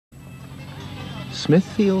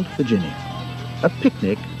Smithfield, Virginia. A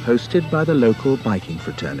picnic hosted by the local biking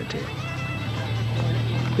fraternity.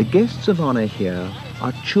 The guests of honor here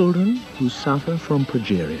are children who suffer from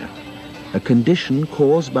progeria, a condition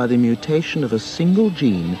caused by the mutation of a single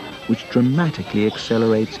gene which dramatically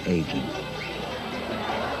accelerates aging.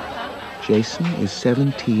 Jason is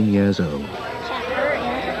 17 years old.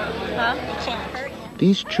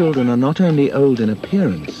 These children are not only old in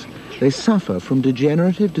appearance, they suffer from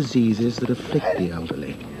degenerative diseases that afflict the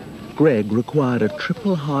elderly. Greg required a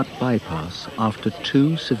triple heart bypass after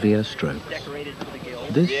 2 severe strokes.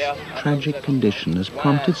 This tragic condition has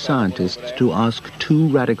prompted scientists to ask 2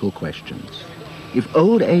 radical questions. If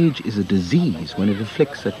old age is a disease when it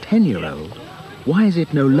afflicts a 10-year-old, why is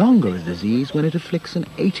it no longer a disease when it afflicts an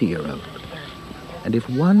 80-year-old? And if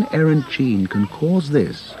one errant gene can cause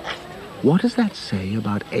this, what does that say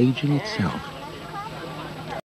about aging itself?